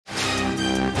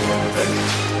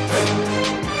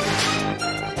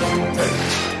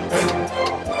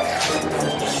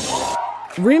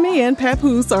Remy and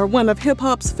Papoose are one of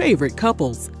hip-hop's favorite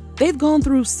couples. They've gone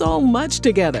through so much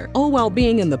together, all while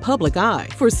being in the public eye.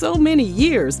 For so many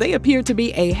years, they appeared to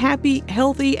be a happy,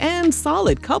 healthy, and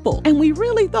solid couple, and we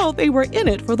really thought they were in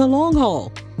it for the long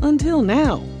haul. Until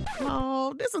now.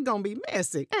 Oh, this is gonna be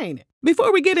messy, ain't it?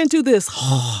 Before we get into this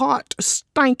hot,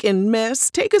 stinking mess,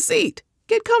 take a seat.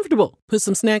 Get comfortable. Put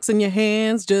some snacks in your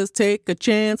hands, just take a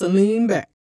chance and lean back.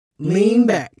 Lean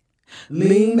back.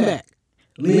 Lean back.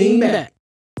 Lean back.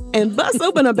 And bust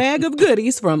open a bag of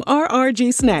goodies from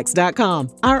rrgsnacks.com,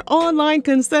 our online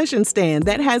concession stand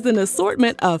that has an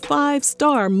assortment of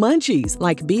 5-star munchies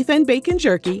like beef and bacon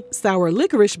jerky, sour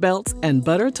licorice belts, and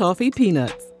butter toffee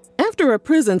peanuts. After a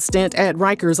prison stint at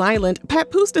Rikers Island,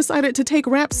 Papoose decided to take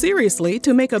rap seriously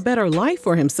to make a better life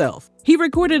for himself. He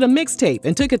recorded a mixtape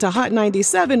and took it to Hot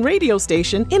 97 radio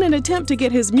station in an attempt to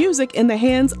get his music in the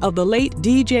hands of the late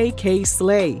DJ Kay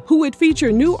Slay, who would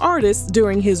feature new artists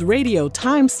during his radio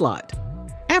time slot.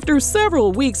 After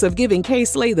several weeks of giving Kay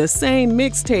Slay the same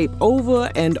mixtape over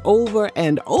and over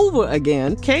and over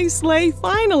again, Kay Slay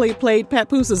finally played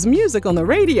Papoose's music on the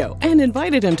radio and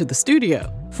invited him to the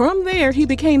studio. From there, he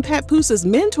became Papoose's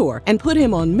mentor and put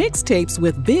him on mixtapes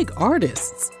with big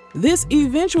artists. This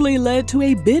eventually led to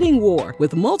a bidding war,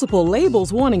 with multiple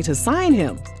labels wanting to sign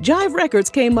him. Jive Records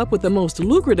came up with the most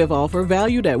lucrative offer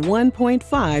valued at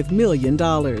 $1.5 million.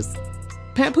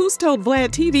 Papoose told Vlad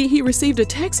TV he received a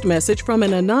text message from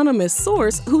an anonymous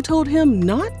source who told him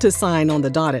not to sign on the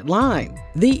dotted line.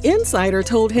 The insider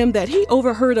told him that he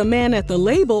overheard a man at the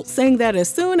label saying that as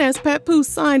soon as Papoose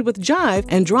signed with Jive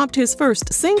and dropped his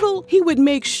first single, he would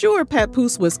make sure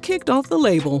Papoose was kicked off the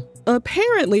label.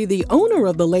 Apparently, the owner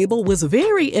of the label was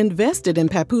very invested in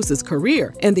Papoose's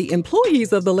career, and the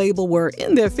employees of the label were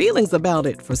in their feelings about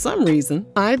it for some reason.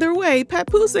 Either way,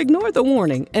 Papoose ignored the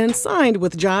warning and signed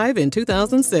with Jive in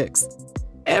 2006.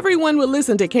 Everyone would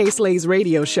listen to Kay Slay's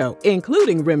radio show,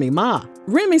 including Remy Ma.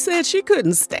 Remy said she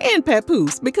couldn't stand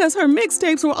Papoose because her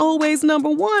mixtapes were always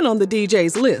 #1 on the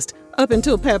DJ's list, up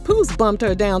until Papoose bumped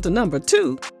her down to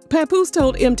 #2. Papoose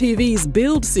told MTV's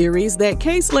Build series that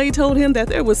Kay Slay told him that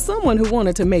there was someone who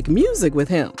wanted to make music with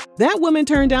him. That woman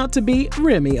turned out to be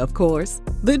Remy, of course.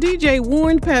 The DJ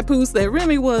warned Papoose that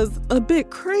Remy was a bit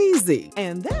crazy,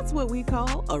 and that's what we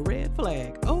call a red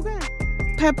flag, okay?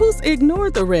 Papoose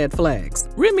ignored the red flags.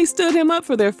 Remy stood him up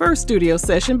for their first studio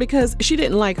session because she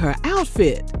didn't like her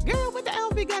outfit. Girl, what the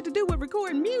outfit got to do with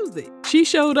recording music? She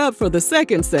showed up for the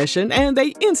second session and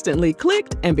they instantly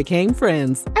clicked and became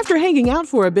friends. After hanging out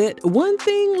for a bit, one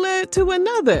thing led to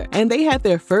another, and they had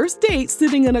their first date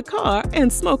sitting in a car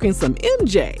and smoking some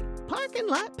MJ. Parking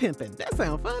lot pimping. That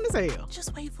sounds fun as hell.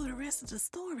 Just wait for the rest of the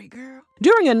story, girl.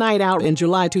 During a night out in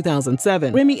July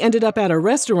 2007, Remy ended up at a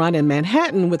restaurant in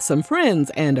Manhattan with some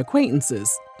friends and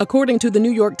acquaintances. According to the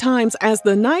New York Times, as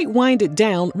the night winded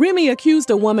down, Remy accused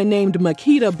a woman named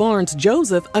Makita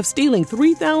Barnes-Joseph of stealing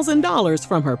 $3,000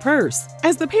 from her purse.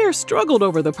 As the pair struggled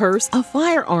over the purse, a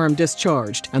firearm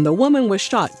discharged, and the woman was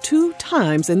shot 2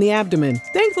 times in the abdomen.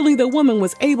 Thankfully, the woman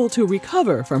was able to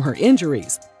recover from her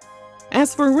injuries.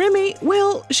 As for Remy,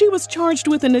 well, she was charged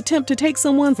with an attempt to take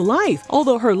someone's life,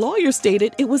 although her lawyer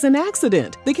stated it was an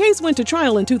accident. The case went to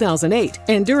trial in 2008,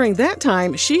 and during that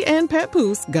time, she and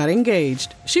Papoose got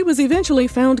engaged. She was eventually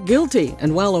found guilty,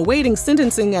 and while awaiting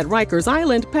sentencing at Rikers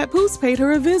Island, Papoose paid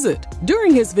her a visit.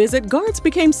 During his visit, guards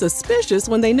became suspicious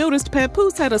when they noticed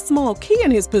Papoose had a small key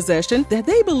in his possession that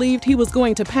they believed he was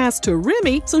going to pass to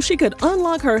Remy so she could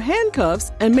unlock her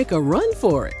handcuffs and make a run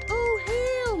for it. Oh,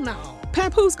 hell no.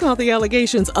 Papoose called the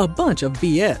allegations a bunch of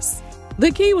BS.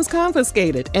 The key was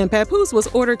confiscated, and Papoose was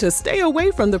ordered to stay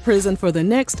away from the prison for the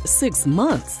next 6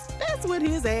 months. That's what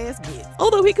his ass gets.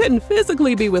 Although he couldn't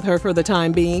physically be with her for the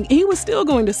time being, he was still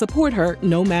going to support her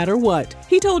no matter what.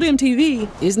 He told MTV,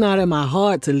 "It's not in my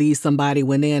heart to leave somebody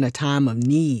when they're in a time of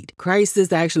need.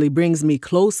 Crisis actually brings me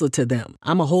closer to them.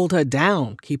 I'ma hold her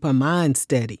down, keep her mind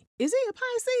steady." Is he a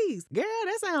Pisces? Girl,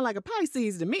 that sounds like a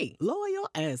Pisces to me. Loyal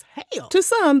as hell. To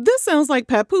some, this sounds like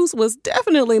Papoose was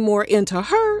definitely more into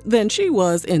her than she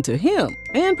was into him.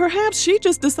 And perhaps she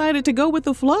just decided to go with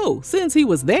the flow since he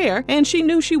was there and she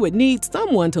knew she would need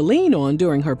someone to lean on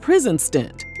during her prison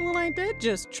stint. Well, ain't that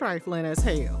just trifling as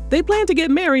hell? They planned to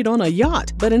get married on a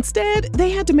yacht, but instead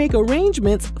they had to make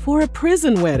arrangements for a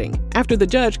prison wedding. After the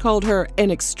judge called her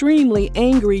an extremely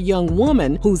angry young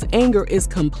woman whose anger is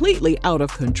completely out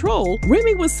of control,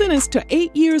 Remy was sentenced to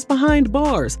 8 years behind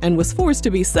bars and was forced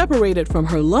to be separated from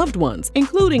her loved ones,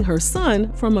 including her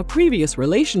son from a previous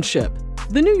relationship.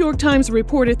 The New York Times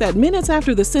reported that minutes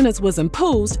after the sentence was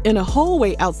imposed, in a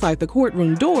hallway outside the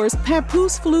courtroom doors,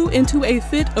 Papoose flew into a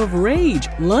fit of rage,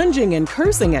 lunging and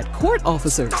cursing at court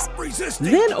officers,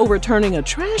 then overturning a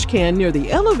trash can near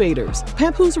the elevators.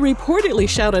 Papoose reportedly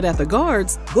shouted at the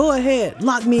guards, "Go ahead,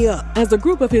 lock me up," as a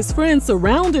group of his friends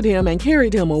surrounded him and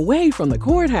carried him away from the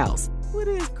courthouse. With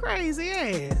his crazy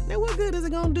ass. Now what good is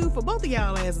it gonna do for both of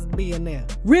y'all asses to be in there?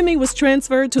 Remy was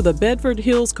transferred to the Bedford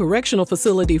Hills Correctional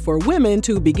Facility for Women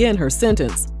to begin her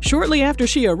sentence. Shortly after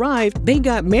she arrived, they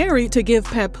got married to give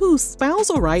Papoose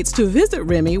spousal rights to visit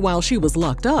Remy while she was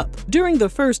locked up. During the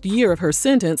first year of her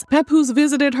sentence, Papoose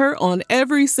visited her on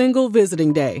every single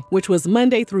visiting day, which was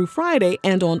Monday through Friday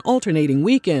and on alternating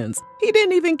weekends. He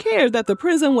didn't even care that the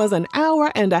prison was an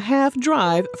hour-and-a-half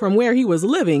drive from where he was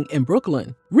living in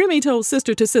Brooklyn. Remy told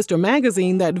Sister to Sister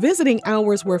magazine that visiting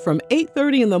hours were from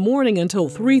 8:30 in the morning until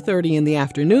 3:30 in the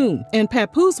afternoon, and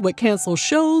Papoose would cancel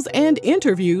shows and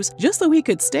interviews just so he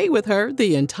could stay with her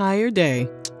the entire day.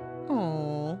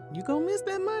 Aw, you gonna miss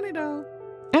that money though.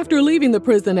 After leaving the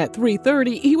prison at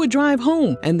 3:30, he would drive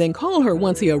home and then call her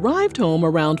once he arrived home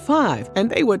around 5, and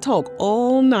they would talk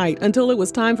all night until it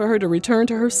was time for her to return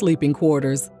to her sleeping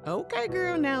quarters. Okay,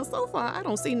 girl, now so far I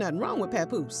don't see nothing wrong with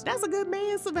Papoose. That's a good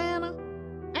man, Savannah,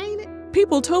 ain't it?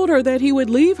 People told her that he would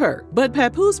leave her, but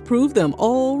Papoose proved them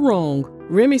all wrong.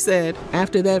 Remy said,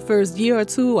 "After that first year or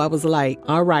two, I was like,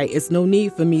 all right, it's no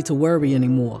need for me to worry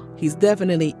anymore. He's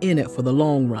definitely in it for the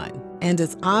long run. And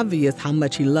it's obvious how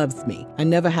much he loves me. I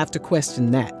never have to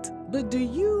question that." But do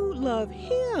you love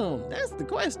him? That's the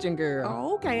question, girl.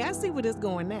 Oh, okay, I see where this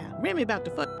going now. Remy about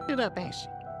to fuck it up, ain't she?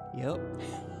 Yep.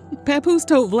 Papoose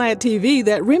told Vlad TV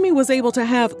that Remy was able to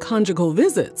have conjugal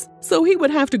visits, so he would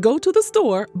have to go to the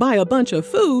store, buy a bunch of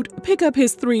food, pick up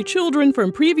his 3 children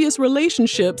from previous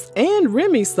relationships and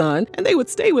Remy's son, and they would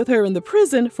stay with her in the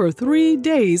prison for 3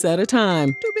 days at a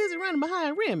time. Too busy running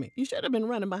behind Remy. You should have been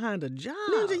running behind a job.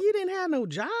 Ninja, you didn't have no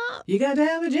job. You got to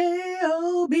have a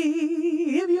job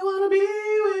if you want to be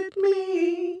with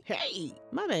me. Hey,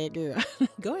 my bad, girl.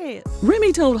 Go ahead.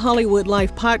 Remy told Hollywood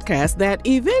Life podcast that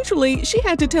eventually she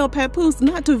had to tell Papoose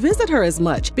not to visit her as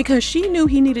much because she knew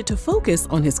he needed to focus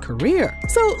on his career.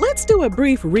 So let's do a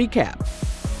brief recap.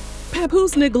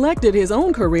 Papoose neglected his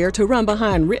own career to run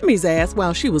behind Remy's ass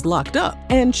while she was locked up,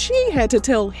 and she had to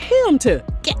tell him to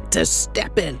get to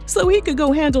stepping so he could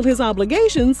go handle his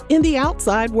obligations in the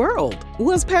outside world.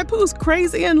 Was Papoose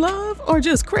crazy in love or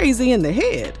just crazy in the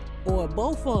head? Or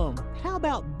both of them? How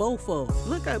about both of them?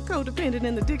 Look up codependent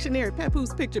in the dictionary.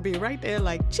 Papoose picture be right there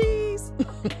like cheese.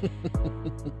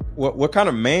 What kind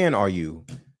of man are you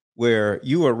where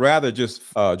you would rather just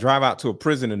drive out to a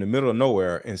prison in the middle of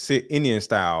nowhere and sit Indian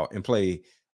style and play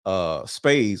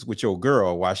spades with your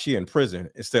girl while she in prison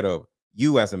instead of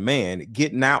you as a man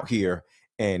getting out here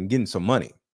and getting some money?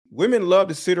 Women love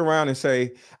to sit around and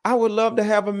say, I would love to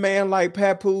have a man like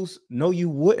Papoose. No, you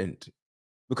wouldn't,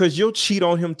 because you'll cheat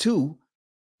on him too,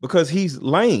 because he's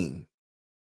lame.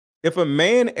 If a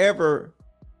man ever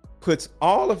puts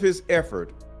all of his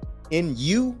effort in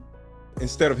you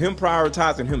instead of him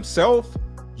prioritizing himself,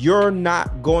 you're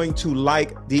not going to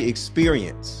like the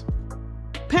experience.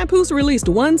 Papoose released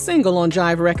 1 single on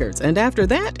Jive Records, and after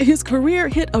that, his career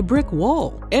hit a brick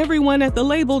wall. Everyone at the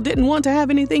label didn't want to have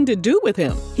anything to do with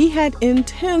him. He had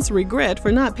intense regret for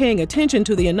not paying attention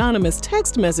to the anonymous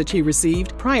text message he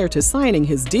received prior to signing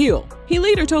his deal. He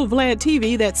later told Vlad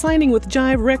TV that signing with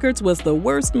Jive Records was the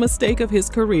worst mistake of his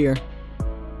career.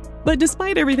 But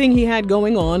despite everything he had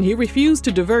going on, he refused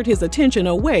to divert his attention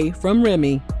away from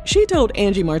Remy. She told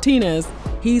Angie Martinez,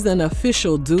 "He's an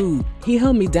official dude. He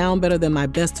held me down better than my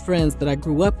best friends that I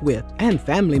grew up with and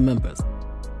family members."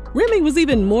 Remy was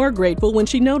even more grateful when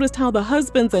she noticed how the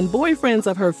husbands and boyfriends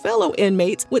of her fellow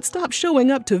inmates would stop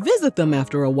showing up to visit them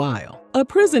after a while. A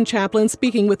prison chaplain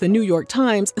speaking with the New York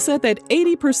Times said that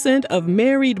 80% of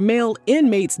married male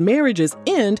inmates' marriages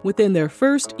end within their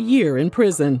first year in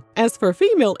prison. As for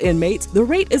female inmates, the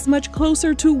rate is much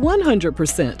closer to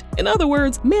 100%. In other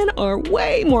words, men are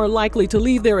way more likely to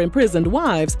leave their imprisoned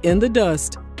wives in the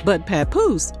dust. But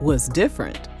Papoose was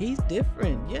different. He's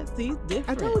different. Yes, he's different.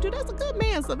 I told you, that's a good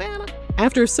man, Savannah.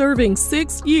 After serving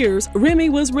 6 years, Remy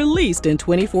was released in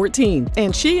 2014,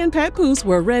 and she and Papoose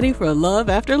were ready for love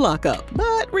after lockup.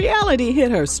 But reality hit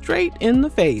her straight in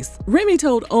the face. Remy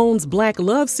told OWN's Black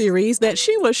Love series that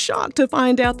she was shocked to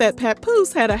find out that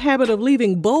Papoose had a habit of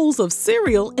leaving bowls of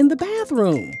cereal in the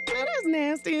bathroom. Man, that's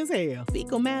nasty as hell.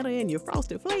 Fecal matter in your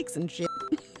Frosted Flakes and shit.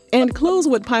 And clothes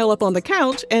would pile up on the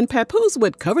couch, and Papoose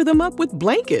would cover them up with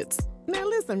blankets. Now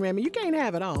listen, Remy, you can't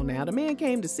have it all now. The man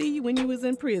came to see you when you was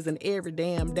in prison every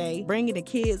damn day, bringing the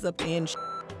kids up there and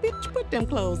bitch, put them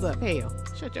clothes up. Hell,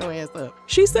 shut your ass up.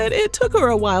 She said it took her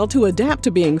a while to adapt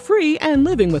to being free and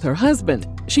living with her husband.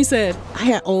 She said, "I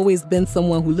had always been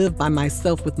someone who lived by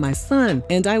myself with my son,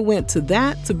 and I went to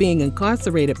that to being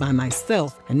incarcerated by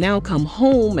myself, and now come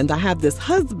home and I have this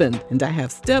husband and I have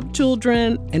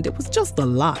stepchildren, and it was just a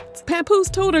lot." Papoose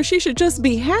told her she should just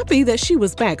be happy that she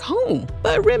was back home,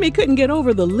 but Remy couldn't get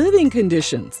over the living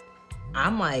conditions.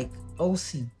 I'm like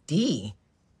OCD,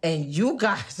 and you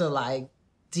guys are like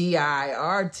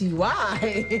DIRTY.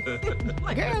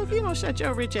 Girl, if you don't shut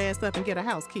your rich ass up and get a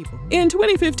housekeeper. In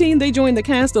 2015, they joined the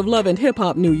cast of Love and Hip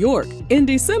Hop New York. In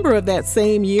December of that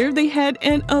same year, they had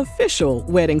an official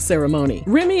wedding ceremony.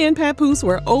 Remy and Papoose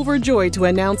were overjoyed to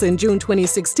announce in June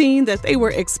 2016 that they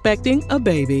were expecting a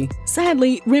baby.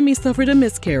 Sadly, Remy suffered a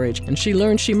miscarriage, and she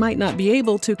learned she might not be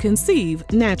able to conceive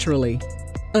naturally.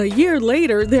 A year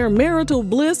later, their marital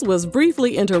bliss was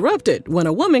briefly interrupted when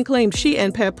a woman claimed she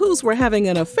and Papoose were having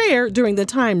an affair during the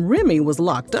time Remy was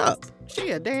locked up. She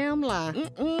a damn lie.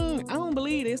 I don't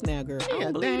believe this now, girl. She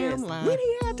a damn lie. When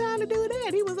he had time to do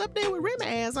that, he was up there with Remy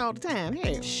ass all the time.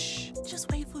 Hell. Shh.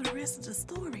 Just wait for the rest of the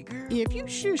story, girl. If you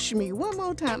shush me one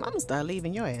more time, I'm gonna start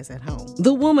leaving your ass at home.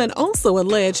 The woman also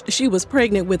alleged she was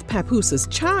pregnant with Papoose's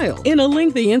child. In a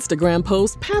lengthy Instagram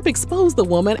post, Pap exposed the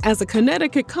woman as a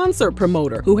Connecticut concert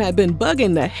promoter who had been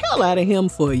bugging the hell out of him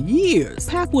for years.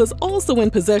 Pap was also in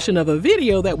possession of a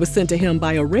video that was sent to him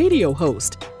by a radio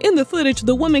host. In the footage,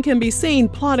 the woman can be seen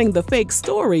plotting the fake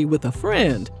story with a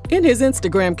friend. In his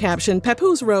Instagram caption,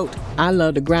 Papoose wrote, "I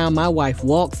love the ground my wife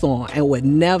walks on and would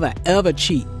never ever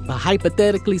cheat. But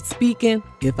hypothetically speaking,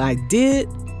 if I did,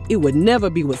 it would never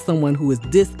be with someone who is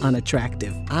this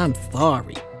unattractive. I'm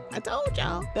sorry." I told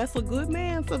y'all, that's a good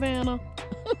man, Savannah.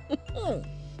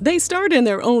 They starred in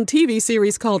their own TV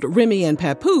series called Remy and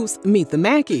Papoose Meet the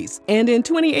Mackies, and in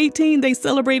 2018 they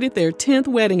celebrated their 10th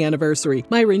wedding anniversary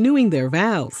by renewing their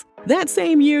vows. That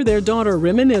same year, their daughter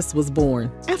Reminisce was born.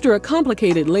 After a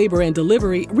complicated labor and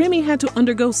delivery, Remy had to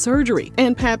undergo surgery,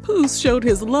 and Papoose showed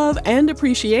his love and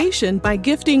appreciation by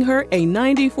gifting her a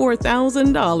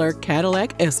 $94,000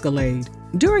 Cadillac Escalade.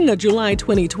 During a July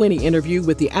 2020 interview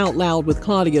with the Out Loud with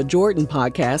Claudia Jordan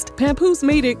podcast, Papoose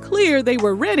made it clear they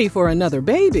were ready for another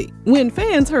baby. When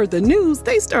fans heard the news,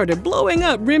 they started blowing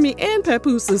up Remy and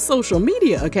Papoose's social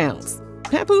media accounts.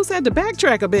 Papoose had to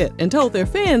backtrack a bit and told their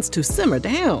fans to simmer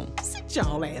down. Sit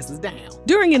y'all asses down.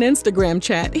 During an Instagram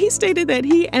chat, he stated that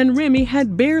he and Remy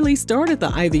had barely started the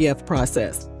IVF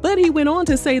process. But he went on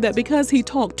to say that because he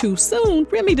talked too soon,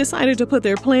 Remy decided to put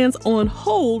their plans on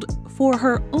hold for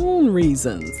her own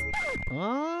reasons.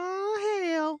 Oh,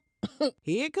 hell.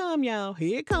 Here it come, y'all.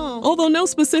 Here it come. Although no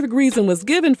specific reason was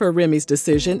given for Remy's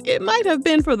decision, it might have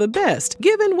been for the best,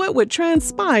 given what would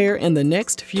transpire in the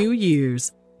next few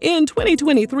years. In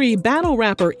 2023, battle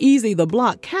rapper Eazy the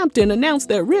Block Captain announced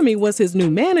that Remy was his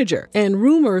new manager, and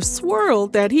rumors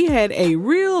swirled that he had a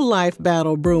real-life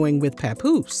battle brewing with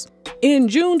Papoose. In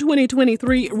June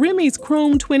 2023, Remy's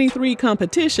Chrome 23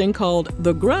 competition called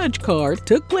The Grudge Card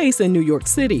took place in New York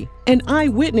City. An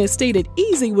eyewitness stated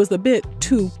Eazy was a bit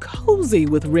too cozy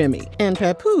with Remy, and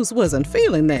Papoose wasn't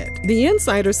feeling that. The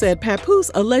insider said Papoose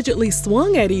allegedly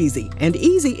swung at Eazy, and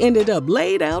Eazy ended up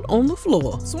laid out on the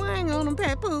floor. Swing on him,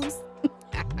 Papoose.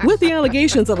 With the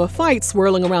allegations of a fight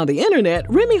swirling around the internet,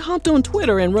 Remy hopped on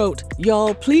Twitter and wrote,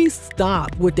 "Y'all please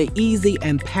stop with the Eazy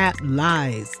and Pap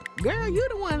lies." Girl, you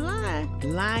the one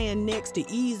lying next to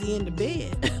Eazy in the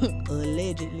bed,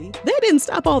 allegedly. They didn't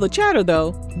stop all the chatter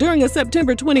though. During a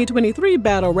September 2023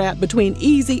 battle rap between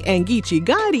Eazy and Geechee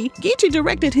Gotti, Geechee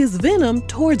directed his venom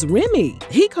towards Remy.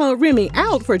 He called Remy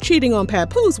out for cheating on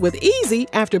Papoose with Eazy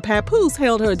after Papoose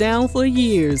held her down for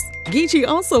years. Geechee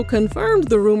also confirmed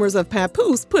the rumors of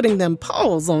Papoose putting them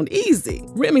paws on Eazy.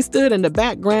 Remy stood in the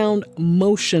background,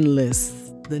 motionless.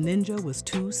 The ninja was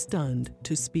too stunned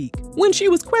to speak. When she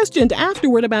was questioned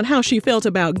afterward about how she felt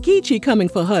about Geechee coming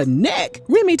for her neck,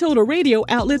 Remy told a radio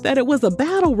outlet that it was a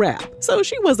battle rap, so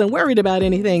she wasn't worried about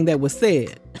anything that was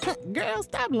said. Girl,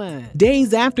 stop lying.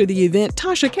 Days after the event,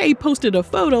 Tasha K posted a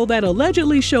photo that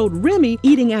allegedly showed Remy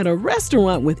eating at a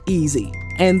restaurant with Eazy.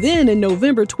 And then in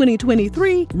November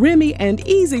 2023, Remy and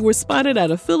Eazy were spotted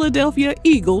at a Philadelphia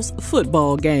Eagles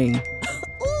football game.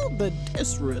 Ooh, the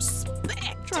disrespect.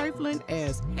 Trifling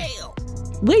as hell.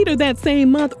 Later that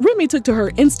same month, Remy took to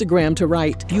her Instagram to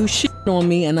write, "You shit on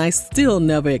me and I still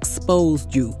never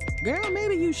exposed you." Girl,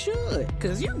 maybe you should,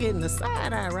 because you're getting the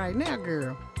side eye right now,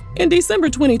 girl. In December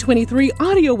 2023,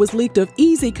 audio was leaked of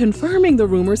Eazy confirming the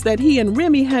rumors that he and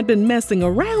Remy had been messing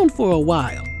around for a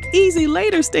while. Eazy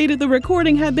later stated the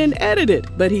recording had been edited,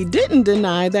 but he didn't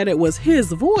deny that it was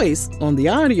his voice on the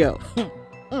audio.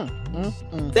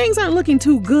 Things aren't looking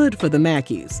too good for the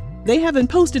Mackies. They haven't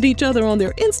posted each other on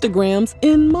their Instagrams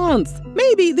in months.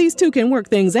 Maybe these two can work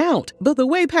things out. But the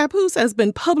way Papoose has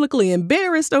been publicly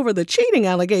embarrassed over the cheating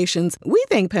allegations, we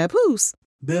think Papoose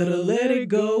better let it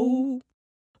go.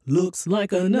 Looks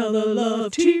like another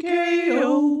love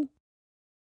TKO.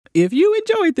 If you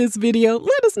enjoyed this video,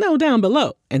 let us know down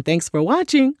below. And thanks for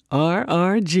watching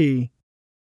RRG.